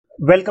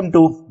Welcome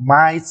to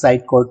my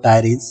Sitecore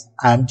Diaries.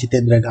 I am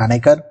Jitendra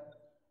Ghanekar.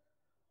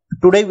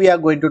 Today we are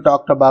going to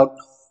talk about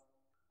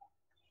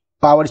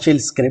PowerShell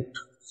script,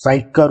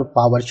 Sitecore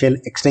PowerShell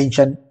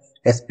extension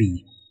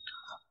SPE.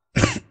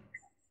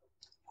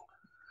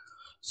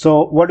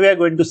 So what we are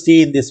going to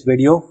see in this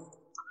video,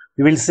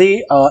 we will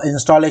see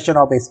installation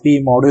of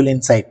SPE module in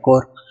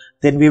Sitecore.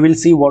 Then we will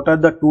see what are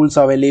the tools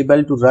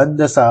available to run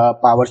this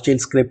PowerShell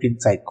script in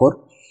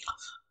Sitecore.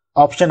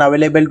 Option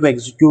available to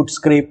execute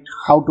script,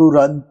 how to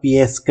run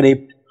PS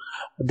script.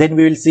 Then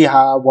we will see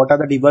what are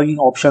the debugging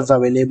options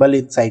available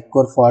in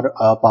Sitecore for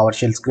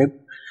PowerShell script.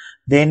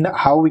 Then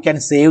how we can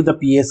save the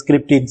PS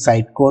script in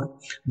Sitecore.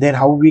 Then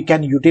how we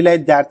can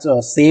utilize that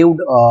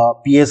saved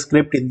PS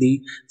script in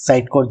the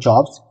Sitecore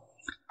jobs.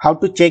 How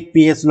to check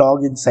PS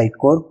log in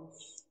Sitecore.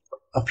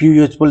 A few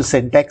useful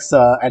syntax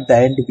at the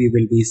end we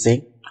will be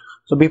seeing.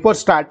 So before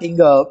starting,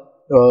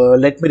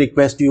 let me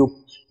request you,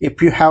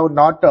 if you have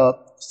not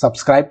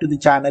subscribe to the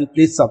channel,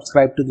 please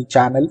subscribe to the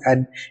channel,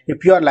 and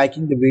if you are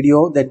liking the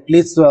video, then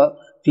please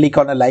click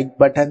on a like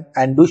button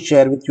and do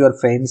share with your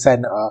friends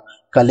and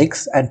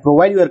colleagues, and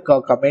provide your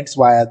comments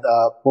via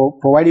the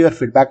provide your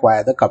feedback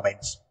via the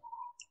comments.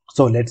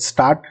 So let's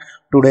start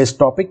today's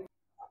topic.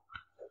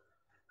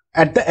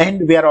 At the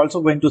end we are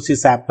also going to see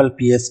sample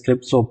PS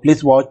script, so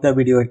please watch the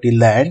video till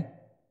the end.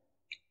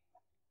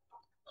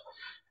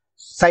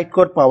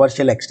 Sitecore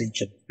PowerShell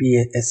extension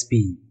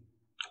SPE.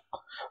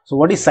 So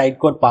what is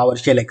Sitecore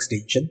PowerShell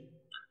extension?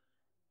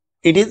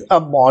 It is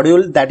a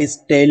module that is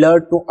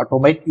tailored to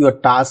automate your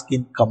task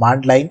in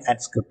command line and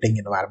scripting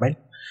environment.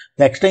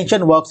 The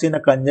extension works in a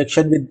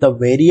conjunction with the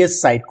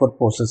various Sitecore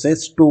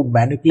processes to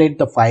manipulate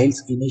the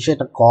files,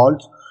 initiate a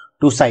calls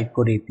to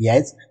Sitecore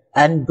APIs,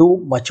 and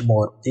do much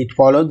more. It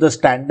follows the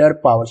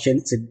standard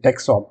PowerShell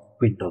syntax of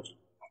Windows.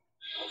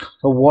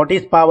 So what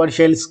is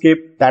PowerShell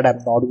script? That I'm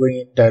not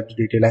going into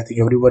detail. I think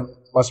everyone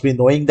must be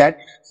knowing that.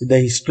 The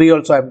history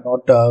also I'm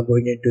not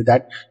going into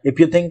that. If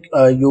you think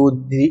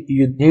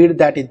you need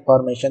that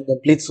information, then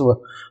please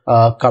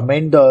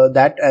comment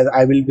that, as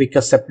I will make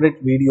a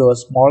separate video, a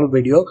small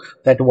video,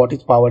 that what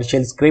is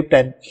PowerShell script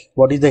and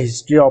what is the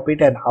history of it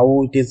and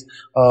how it is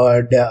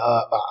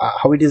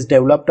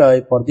developed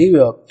for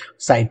the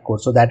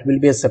Sitecore. So that will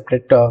be a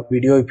separate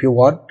video. If you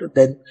want,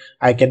 then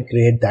I can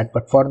create that.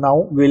 But for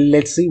now,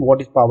 let's see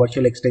what is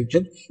PowerShell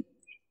extension.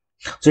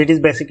 So it is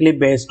basically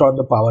based on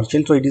the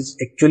PowerShell. So it is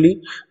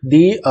actually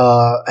the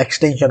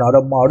extension or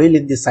a module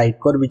in the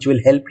Sitecore which will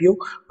help you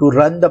to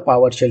run the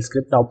PowerShell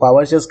script. Now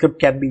PowerShell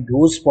script can be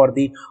used for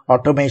the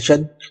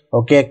automation.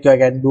 Okay, you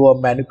can do a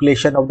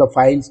manipulation of the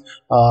files.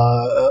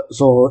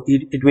 So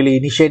it will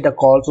initiate the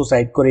call to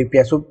Sitecore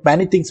API. So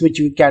many things which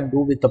we can do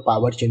with the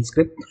PowerShell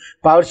script.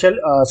 PowerShell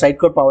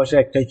Sitecore PowerShell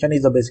extension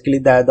is basically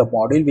the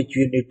module which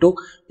you need to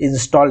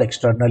install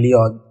externally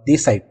on the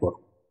Sitecore.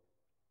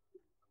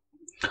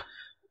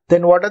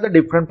 Then what are the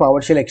different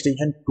PowerShell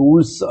extension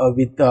tools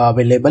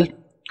available?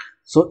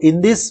 So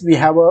in this we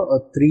have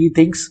three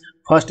things.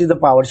 First is the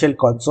PowerShell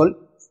console.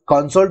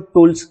 Console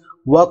tools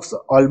works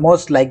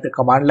almost like the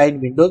command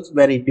line Windows,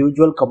 where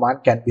individual command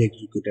can be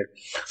executed.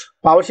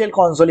 PowerShell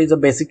console is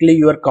basically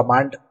your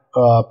command,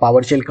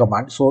 PowerShell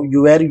command. So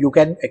where you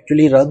can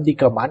actually run the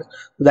command.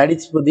 So that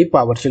is for the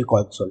PowerShell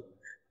console.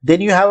 Then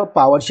you have a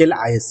PowerShell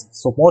ISE.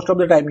 So most of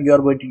the time you are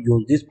going to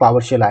use this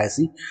PowerShell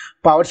ISE.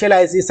 PowerShell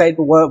ISE sits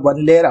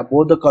one layer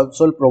above the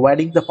console,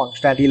 providing the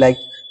functionality like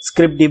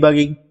script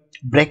debugging,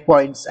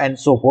 breakpoints, and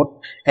so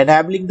forth,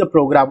 enabling the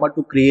programmer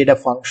to create a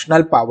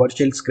functional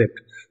PowerShell script.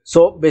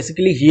 So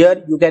basically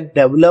here you can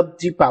develop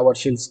the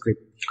PowerShell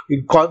script.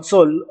 In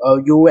console,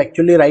 you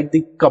actually write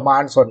the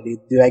commands only,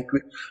 like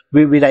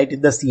we write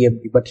in the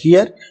CMD. But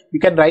here you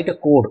can write a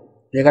code.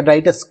 You can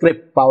write a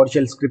script,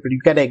 PowerShell script,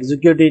 you can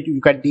execute it, you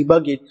can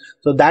debug it.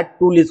 So that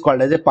tool is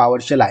called as a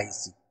PowerShell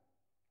ISE.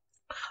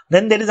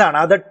 Then there is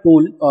another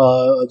tool,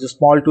 the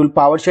small tool,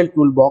 PowerShell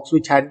Toolbox,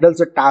 which handles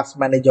a task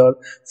manager,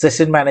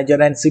 session manager,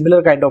 and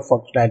similar kind of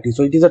functionality.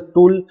 So it is a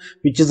tool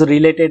which is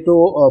related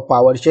to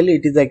PowerShell.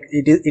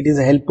 It is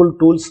a helpful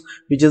tools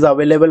which is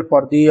available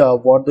for the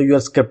your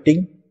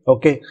scripting.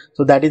 Okay,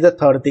 so that is the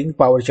third thing,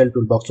 PowerShell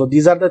Toolbox. So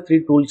these are the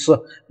three tools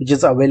which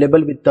is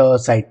available with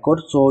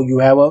Sitecore. So you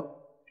have a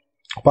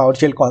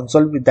PowerShell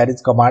console, that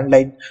is command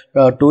line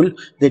tool.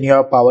 Then you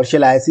have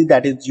PowerShell ISE,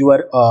 that is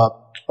your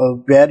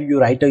where you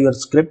write your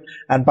script,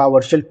 and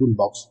PowerShell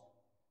Toolbox.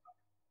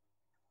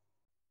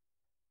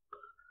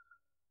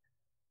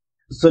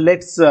 So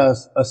let's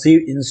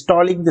see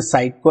installing the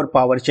Sitecore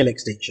PowerShell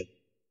extension.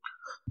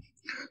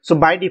 So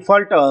by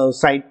default,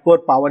 Sitecore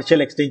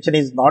PowerShell extension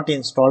is not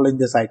installed in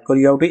the Sitecore.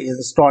 You have to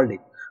install it.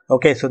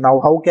 Okay, so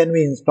now how can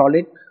we install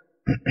it?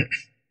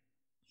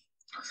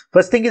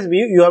 First thing is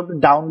you have to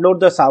download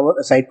the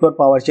Sitecore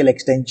PowerShell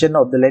extension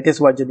of the latest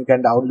version. You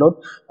can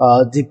download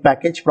zip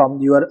package from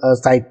your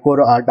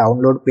Sitecore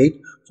download page.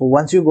 So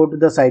once you go to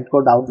the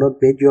Sitecore download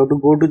page, you have to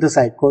go to the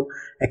Sitecore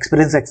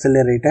Experience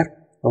Accelerator.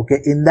 Okay,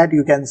 in that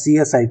you can see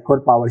a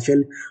Sitecore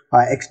PowerShell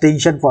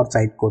extension for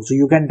Sitecore. So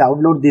you can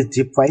download this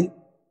zip file.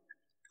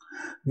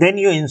 Then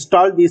you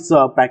install this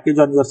package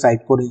on your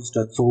Sitecore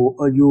instance. So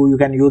you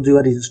can use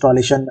your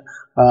installation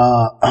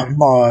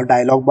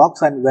dialog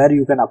box, and where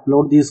you can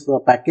upload this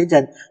package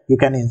and you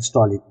can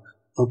install it.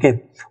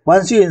 Okay,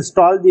 once you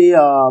install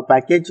the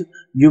package,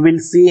 you will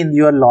see in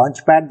your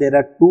launchpad there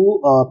are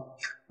two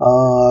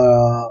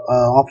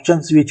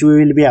options which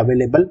will be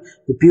available.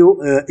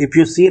 If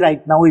you see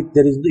right now, if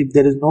there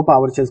is no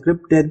PowerShell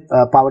script, then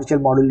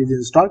PowerShell module is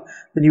installed,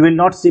 then you will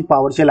not see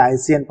PowerShell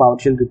IC and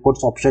PowerShell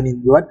reports option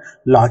in your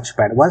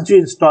launchpad. Once you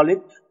install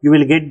it, you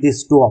will get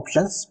these two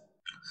options.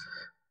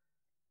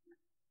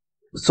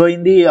 So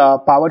in the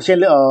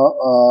PowerShell,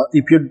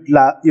 if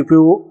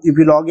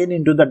you log in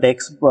into the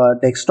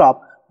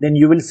desktop, then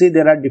you will see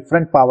there are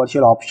different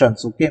PowerShell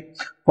options. Okay,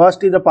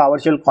 first is the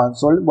PowerShell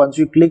console. Once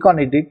you click on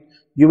it,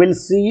 you will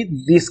see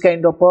this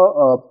kind of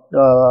a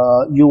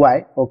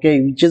UI.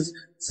 Okay, which is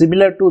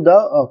similar to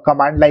the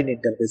command line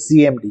interface,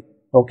 CMD.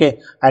 Okay,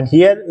 and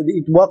here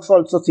it works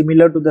also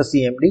similar to the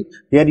CMD.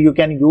 Here you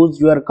can use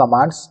your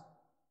commands.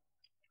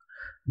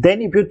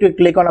 Then if you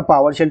click on a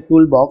PowerShell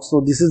toolbox,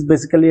 so this is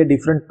basically a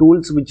different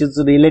tools which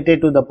is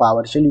related to the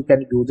PowerShell. You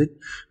can use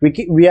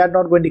it. We are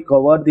not going to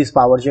cover this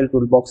PowerShell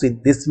toolbox in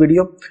this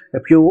video.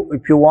 If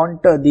you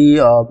want the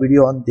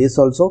video on this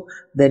also,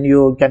 then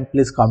you can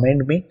please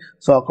comment me.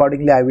 So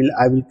accordingly, I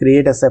will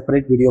create a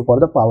separate video for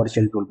the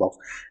PowerShell toolbox.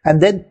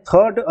 And then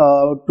third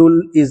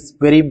tool is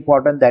very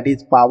important, that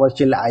is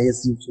PowerShell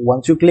ISC. So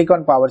once you click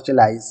on PowerShell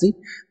ISC,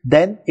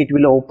 then it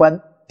will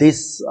open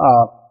this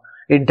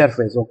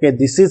interface. Okay,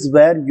 this is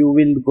where you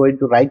will going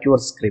to write your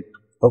script.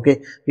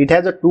 Okay, it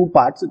has a two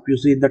parts. If you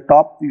see in the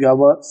top, you have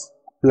a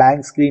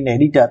blank screen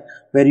editor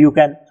where you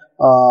can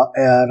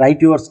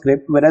write your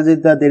script, whereas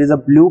there is a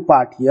blue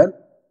part here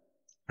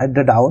at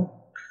the down.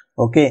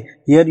 Okay,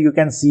 here you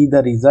can see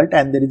the result,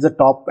 and there is a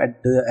top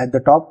at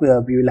the top we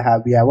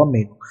have a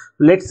menu.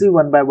 Let's see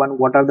one by one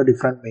what are the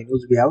different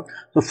menus we have.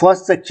 So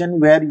first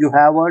section, where you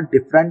have a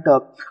different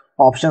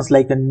options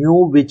like a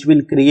new, which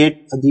will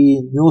create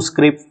the new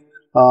script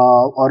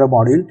or a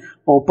module.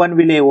 Open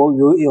will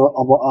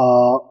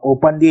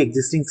open the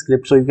existing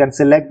script, so you can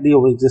select the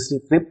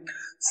existing script.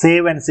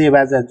 Save and save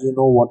as you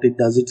know what it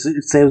does, it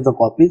saves the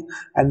copies.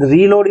 And the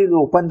reload is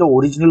open the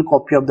original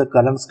copy of the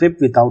current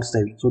script without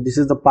saving. So this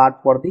is the part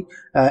for the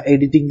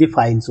editing the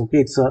files.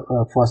 Okay, it's a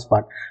first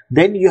part.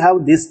 Then you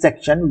have this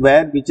section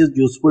which is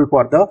useful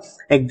for the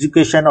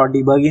execution or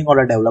debugging or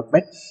a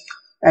development.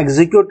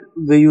 Execute,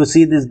 where you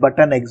see this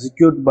button,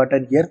 execute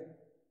button here.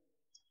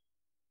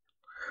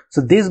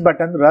 So this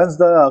button runs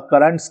the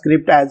current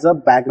script as a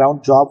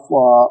background job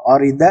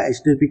or in the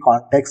HTTP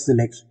context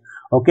selection.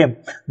 Okay,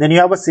 then you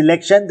have a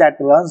selection that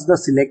runs the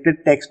selected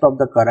text of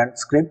the current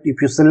script.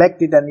 If you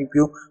select it and if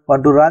you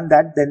want to run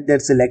that, then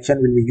that selection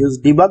will be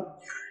used. Debug,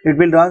 it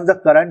will run the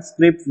current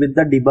script with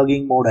the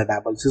debugging mode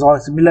enabled. So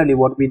similarly,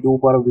 what we do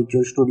for a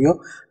Visual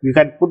Studio, you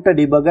can put a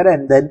debugger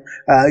and then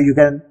you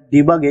can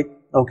debug it.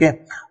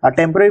 Okay, a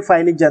temporary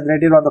file is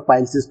generated on the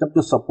file system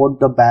to support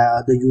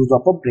the use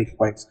of a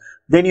breakpoints.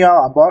 Then you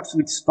have aborts,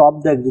 which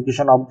stop the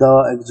execution of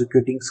the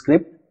executing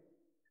script.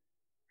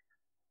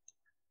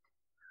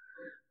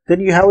 Then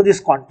you have this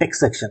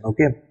context section.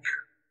 Okay,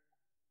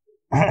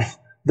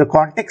 the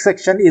context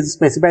section is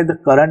specified the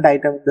current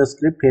item in the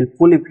script,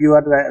 helpful if you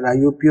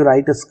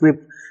write a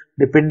script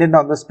dependent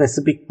on the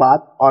specific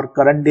path or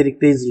current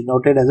directory is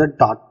denoted as a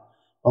dot.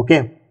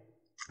 Okay,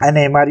 and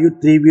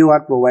MRU3 view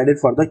are provided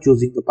for the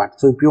choosing the path.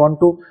 So if you want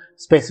to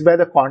specify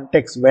the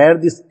context where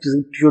this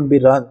script should be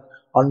run,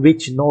 on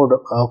which node,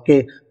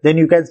 okay, then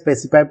you can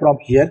specify from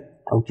here.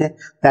 Okay,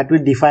 that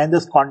will define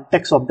this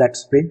context of that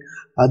sprint.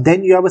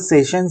 Then you have a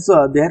sessions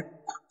there.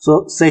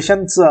 So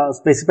sessions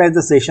specifies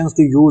the sessions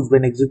to use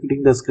when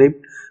executing the script.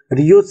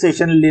 Reuse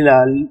session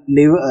live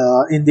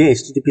in the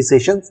HTTP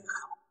sessions.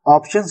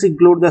 Options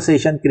include the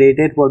session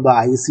created for the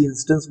IC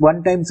instance,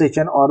 one-time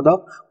session, or the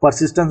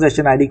persistent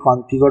session ID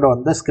configured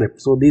on the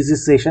script. So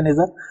this session is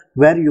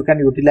where you can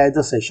utilize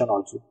the session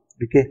also.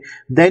 Okay,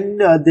 then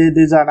there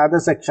is another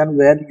section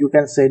where you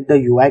can set the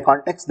UI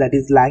context, that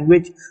is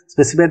language,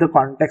 specify the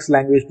context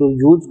language to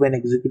use when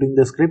executing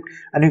the script,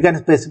 and you can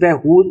specify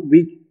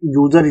which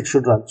user it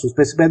should run. So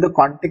specify the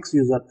context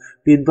user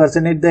to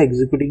impersonate the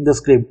executing the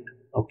script.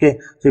 Okay,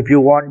 so if you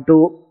want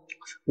to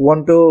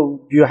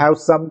you have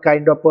some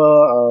kind of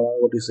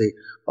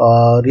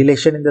a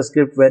relation in the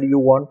script where you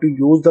want to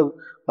use the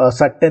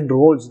certain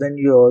roles, then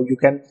you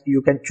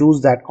can choose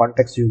that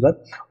context user.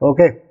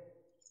 Okay,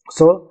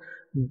 so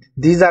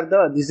this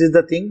is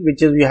the thing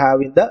which is we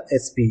have in the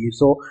SPE.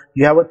 So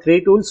you have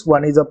three tools.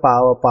 One is a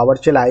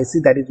PowerShell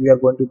IC, that is we are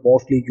going to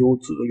mostly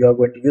use.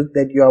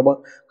 Then you have a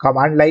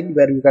command line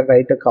where you can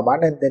write a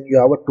command, and then you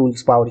have a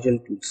tools,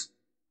 PowerShell tools.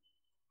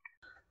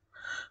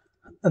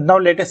 Now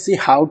let us see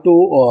how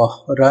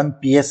to run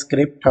PS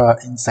script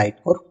in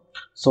Sitecore.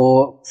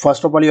 So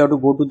first of all, you have to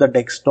go to the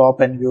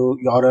desktop and your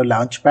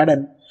launchpad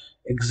and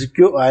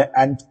execute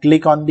and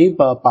click on the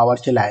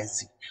PowerShell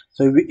IC.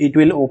 So it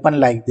will open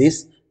like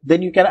this.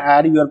 Then you can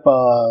add your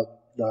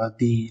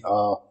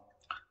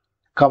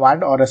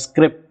command or a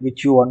script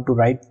which you want to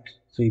write.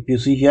 So if you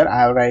see here,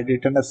 I have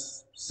written a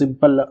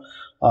simple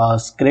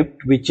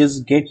script which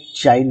is get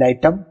child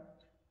item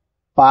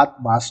path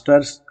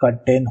masters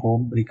contain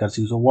home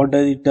recursive. So what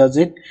does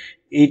it?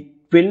 It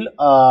will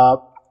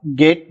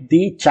get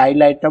the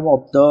child item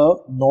of the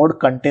node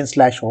contain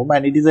slash home,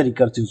 and it is a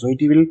recursive. So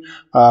it will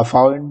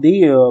found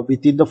the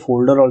within the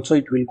folder also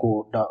it will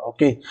go down.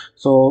 Okay,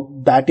 so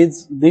that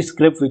is the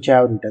script which I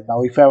have written.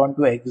 Now if I want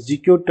to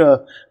execute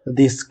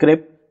this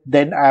script,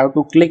 then I have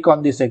to click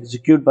on this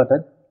execute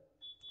button.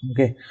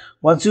 Okay,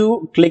 once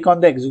you click on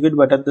the execute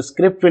button, the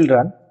script will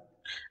run,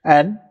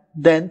 and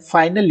then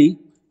finally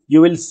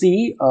you will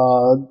see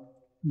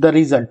the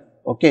result.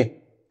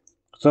 Okay,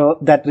 so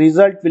that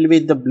result will be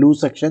in the blue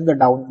section, the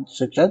down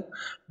section,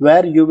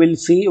 where you will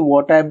see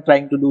what I am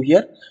trying to do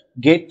here.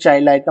 Get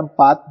child item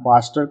path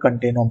master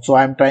contain home. So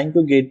I am trying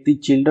to get the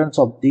children's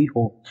of the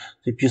home.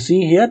 So if you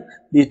see here,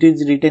 it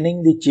is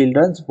returning the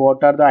children's,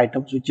 what are the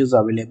items which is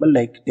available,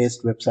 like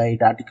test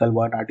website, article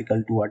 1,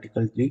 article 2,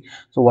 article 3.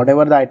 So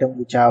whatever the item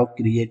which I have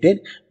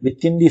created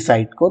within the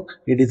Sitecore,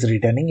 it is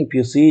returning. If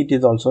you see, it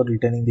is also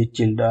returning the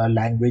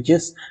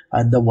languages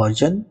and the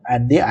version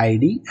and the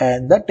ID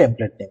and the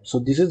template name. So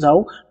this is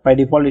how by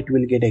default it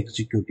will get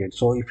executed.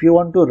 So if you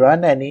want to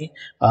run any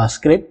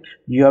script,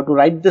 you have to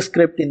write the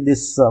script in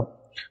this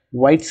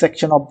white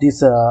section of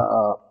this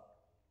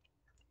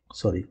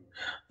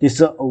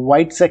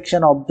white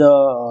section of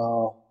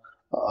the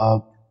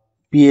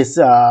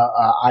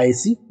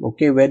IC,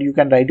 okay, where you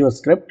can write your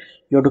script.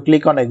 You have to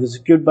click on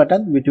execute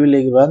button, which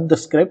will run the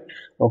script.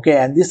 Okay,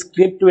 and this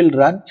script will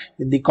run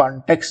in the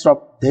context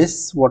of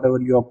this,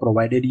 whatever you have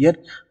provided here,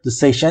 the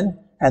session,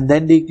 and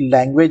then the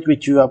language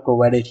which you have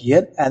provided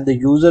here, and the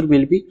user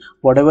will be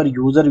whatever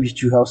user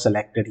which you have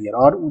selected here,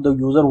 or the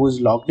user who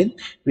is logged in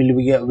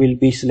will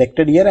be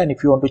selected here. And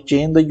if you want to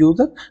change the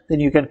user, then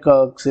you can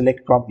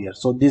select from here.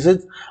 So this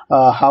is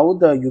how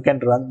you can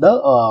run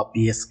the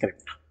PS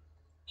script.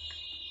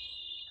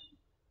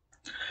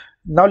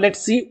 Now let's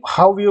see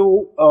how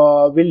you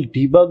will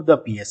debug the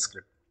PS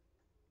script.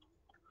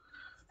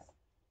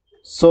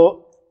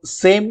 So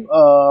same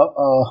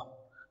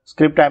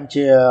script I am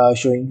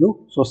showing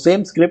you. So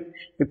same script.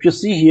 If you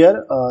see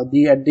here,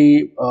 at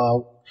the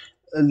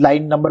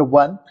line number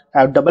 1,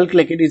 I have double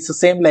click it. It's the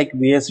same like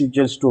VS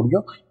Visual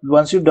Studio.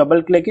 Once you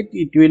double click it,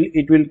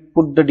 it will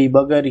put the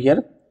debugger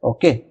here.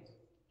 Okay.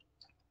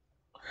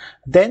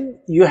 Then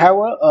you have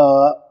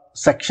a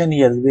section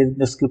here with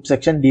the script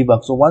section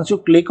debug. So once you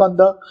click on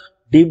the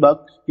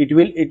debug,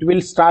 it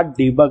will start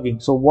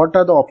debugging. So what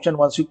are the options?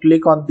 Once you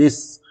click on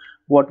this,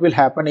 what will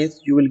happen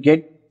is you will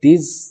get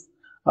these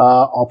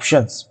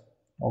options.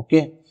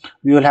 Okay,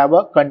 we will have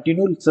a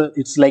continue.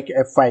 It's like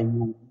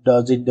F5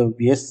 does in the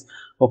VS.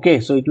 Okay,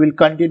 so it will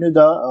continue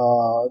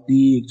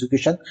the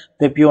execution.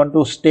 If you want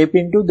to step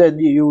into, then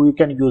you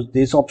can use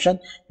this option.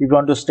 If you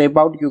want to step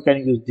out, you can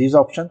use this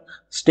option.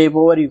 Step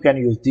over, you can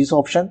use this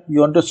option.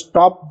 You want to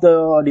stop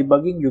the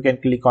debugging, you can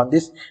click on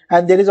this.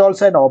 And there is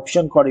also an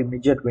option called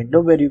immediate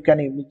window, where you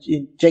can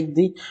check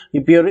the,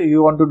 if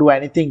you want to do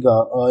anything,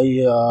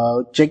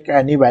 check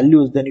any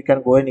values, then you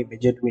can go in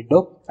immediate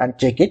window and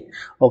check it.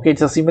 Okay,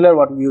 it's a similar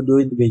what you do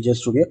in the Visual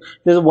Studio.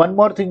 There's one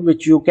more thing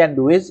which you can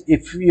do is,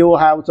 if you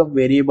have some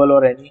variable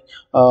or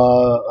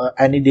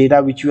any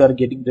data which you are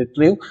getting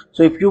retrieved,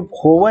 so if you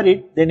hover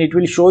it, then it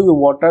will show you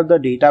what are the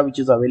data which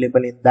is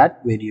available in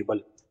that variable.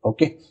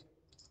 Okay,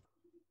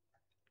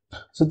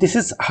 so this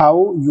is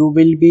how you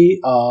will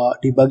be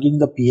debugging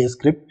the PS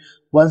script.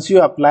 Once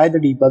you apply the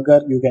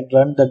debugger, you can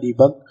run the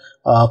debug.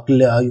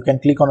 You can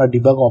click on a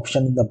debug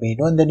option in the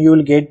menu, and then you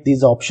will get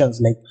these options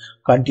like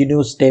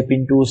continue, step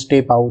into,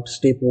 step out,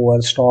 step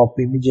over, stop,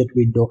 immediate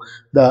window.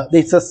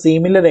 It's a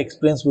similar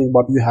experience with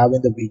what you have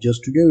in the Visual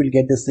Studio. You will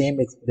get the same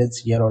experience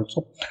here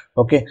also.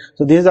 Okay,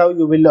 so this is how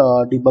you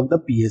will debug the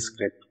PS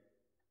script.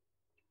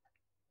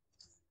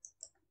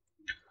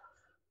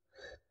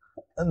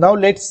 Now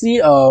let's see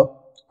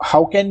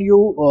how can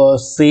you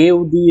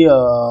save the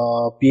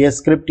PS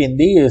script in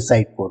the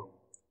Sitecore.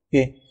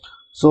 Okay,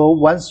 so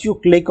once you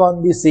click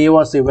on the save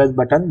or save as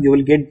button, you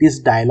will get this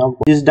dialog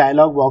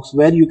box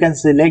where you can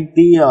select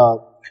the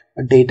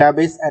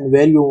database and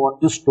where you want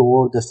to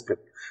store the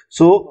script.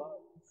 So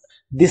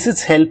this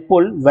is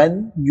helpful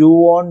when you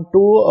want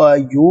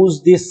to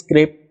use this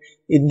script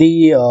in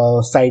the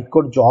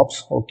Sitecore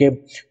jobs. Okay,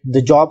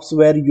 the jobs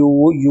where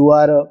you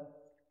are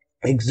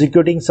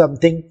executing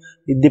something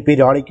in the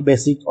periodic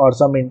basis or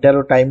some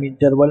time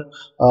interval,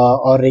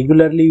 or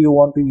regularly you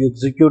want to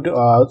execute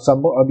or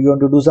you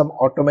want to do some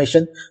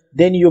automation,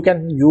 then you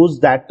can use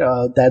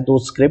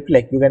those script,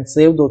 like you can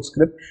save those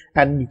script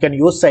and you can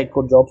use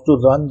Sitecore jobs to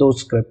run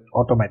those script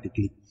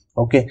automatically.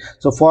 Okay,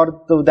 so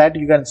for that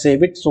you can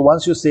save it. So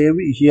once you save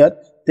here,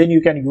 then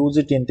you can use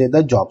it into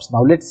the jobs.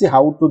 Now let's see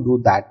how to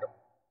do that.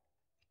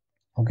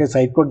 Okay,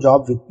 Sitecore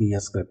job with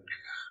PS script.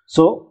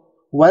 So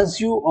once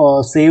you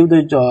save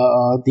the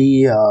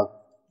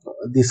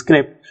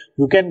script,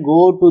 you can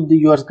go to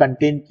your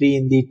content tree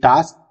in the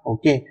task.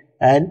 Okay,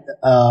 and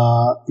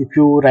if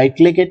you right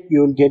click it,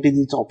 you will get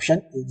this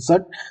option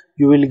insert.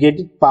 you will get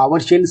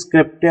PowerShell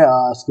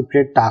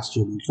scripted task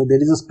schedule. So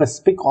there is a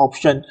specific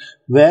option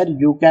where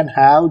you can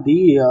have the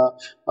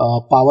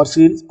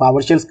PowerShell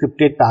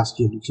scripted task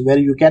schedule, so where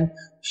you can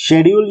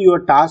schedule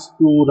your task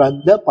to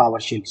run the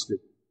PowerShell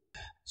script.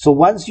 So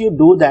once you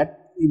do that,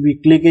 we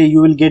click,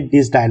 you will get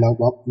this dialog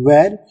box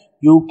where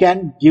you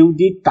can give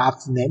the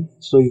task name.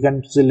 So you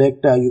can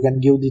select, you can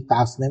give the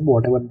task name,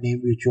 whatever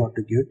name which you want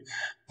to give.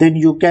 Then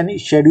you can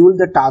schedule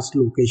the task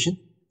location.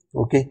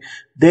 Okay.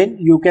 Then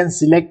you can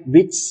select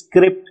which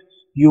script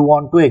you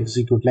want to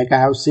execute. Like I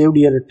have saved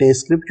here a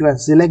test script. You can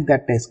select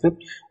that test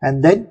script,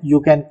 and then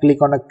you can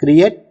click on a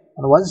create.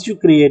 And once you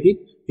create it,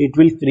 it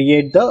will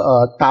create the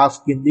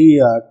task in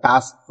the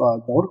task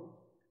mode.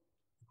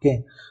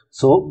 Okay.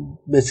 So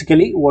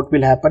basically what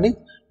will happen is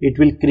it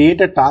will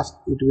create a task.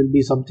 It will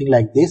be something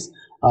like this,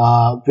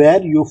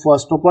 where you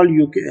first of all,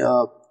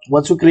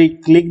 once you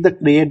click the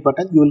create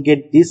button, you will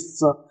get this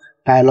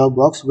dialog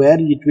box where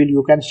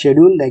you can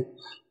schedule like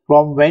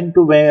from when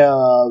to where,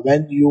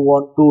 when you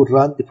want to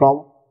run,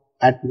 from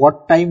at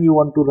what time you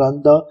want to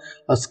run the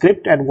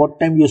script and what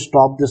time you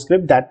stop the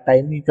script. That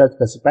time you can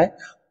specify.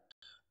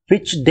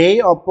 Which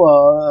day of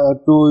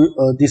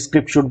this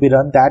script should be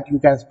run, that you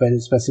can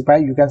specify.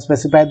 You can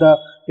specify the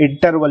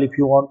interval if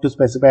you want to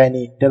specify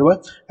any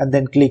interval, and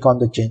then click on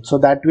the change. So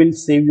that will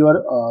save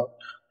your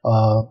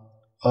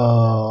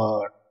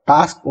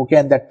task. Okay,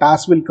 and that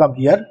task will come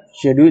here,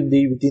 schedule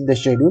within the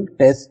schedule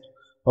test.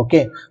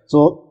 Okay,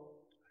 so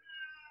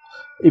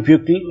if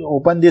you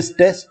open this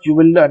test, you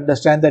will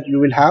understand that you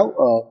will have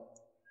a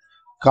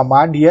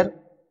command here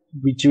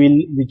which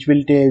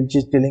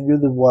is telling you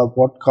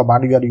what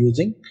command you are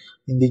using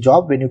in the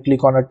job. When you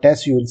click on a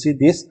test, you will see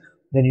this.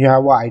 Then you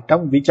have an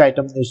item, which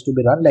item needs to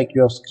be run. Like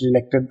you have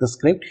selected the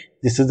script,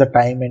 this is the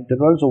time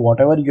interval, so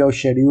whatever you have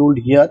scheduled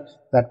here,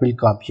 that will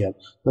come here.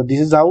 So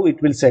this is how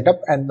it will set up.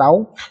 And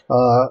now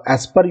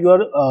as per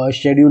your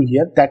schedule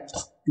here,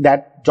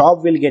 that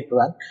job will get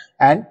run,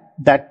 and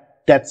that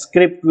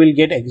script will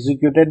get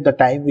executed the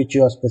time which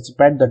you have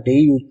specified, the day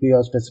you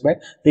have specified,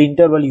 the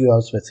interval you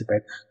have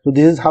specified. So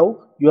this is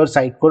how your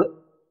Sitecore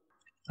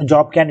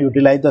job can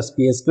utilize the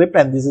SPE script,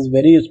 and this is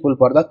very useful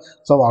for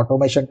some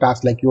automation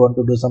tasks. Like you want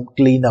to do some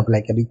cleanup,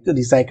 like a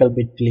recycle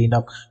bit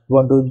cleanup, you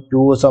want to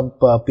do some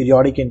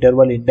periodic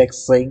interval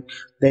indexing,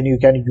 then you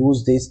can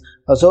use this.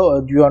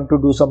 Also you want to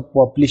do some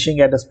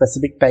publishing at a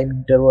specific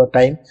interval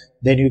time,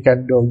 then you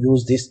can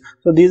use this.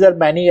 So these are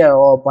many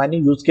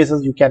use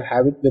cases you can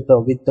have it with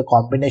the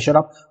combination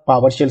of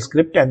PowerShell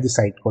script and the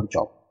Sitecore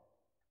job.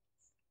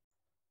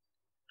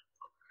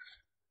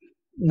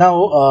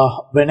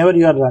 Now whenever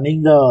you are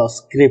running the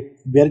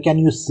script, where can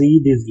you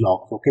see these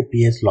logs? Okay,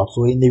 PS logs.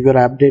 So in your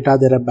app data,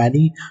 there are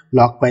many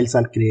log files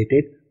are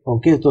created.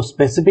 Okay, so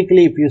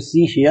specifically if you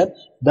see here,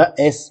 the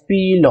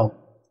SPE log,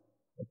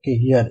 okay,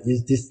 here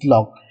is this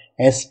log,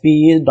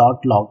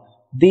 SPE.log.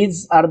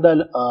 These are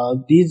the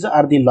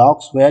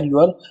logs where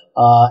your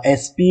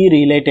SPE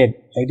related,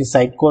 like the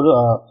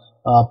Sitecore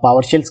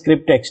PowerShell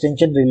script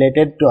extension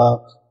related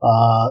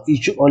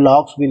each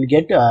logs will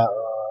get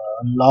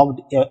logged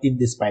in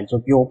this file. So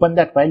if you open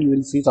that file, you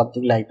will see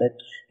something like that,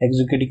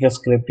 executing a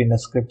script in a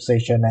script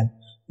session, and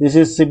this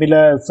is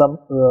similar, some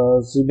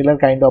similar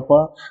kind of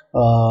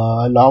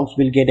logs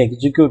will get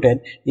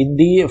executed in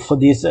the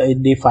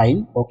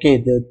file.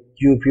 Okay,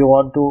 if you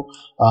want to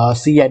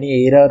see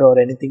any error or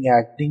anything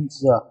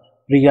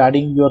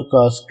regarding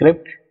your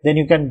script, then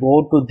you can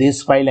go to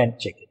this file and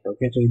check it.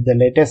 Okay, so in the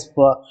latest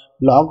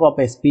log of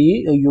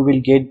SPE, you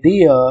will get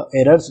the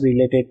errors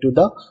related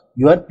to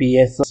your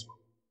PS.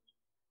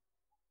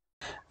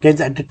 Guys,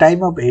 at the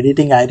time of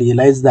editing, I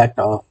realized that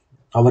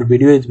our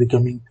video is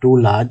becoming too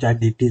large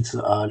and it is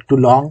too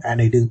long, and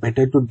it is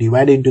better to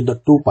divide into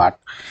the two parts.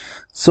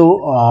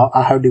 So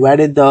I have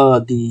divided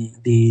the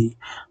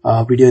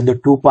video in the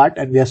two part,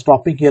 and we are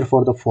stopping here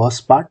for the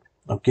first part.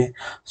 Okay,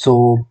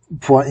 so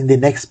in the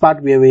next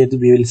part we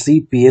will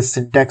see PS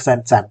syntax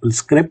and sample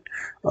script.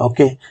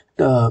 Okay,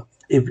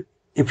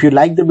 if you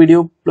like the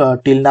video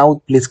till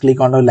now, please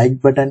click on the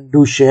like button.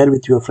 Do share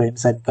with your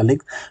friends and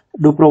colleagues.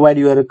 Do provide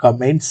your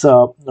comments.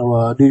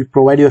 Do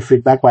provide your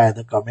feedback via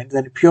the comments.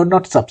 And if you are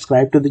not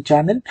subscribed to the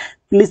channel,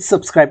 please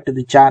subscribe to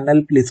the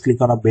channel. Please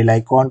click on a bell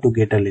icon to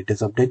get a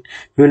latest update.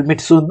 We will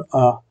meet soon.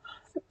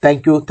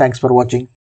 Thank you. Thanks for watching.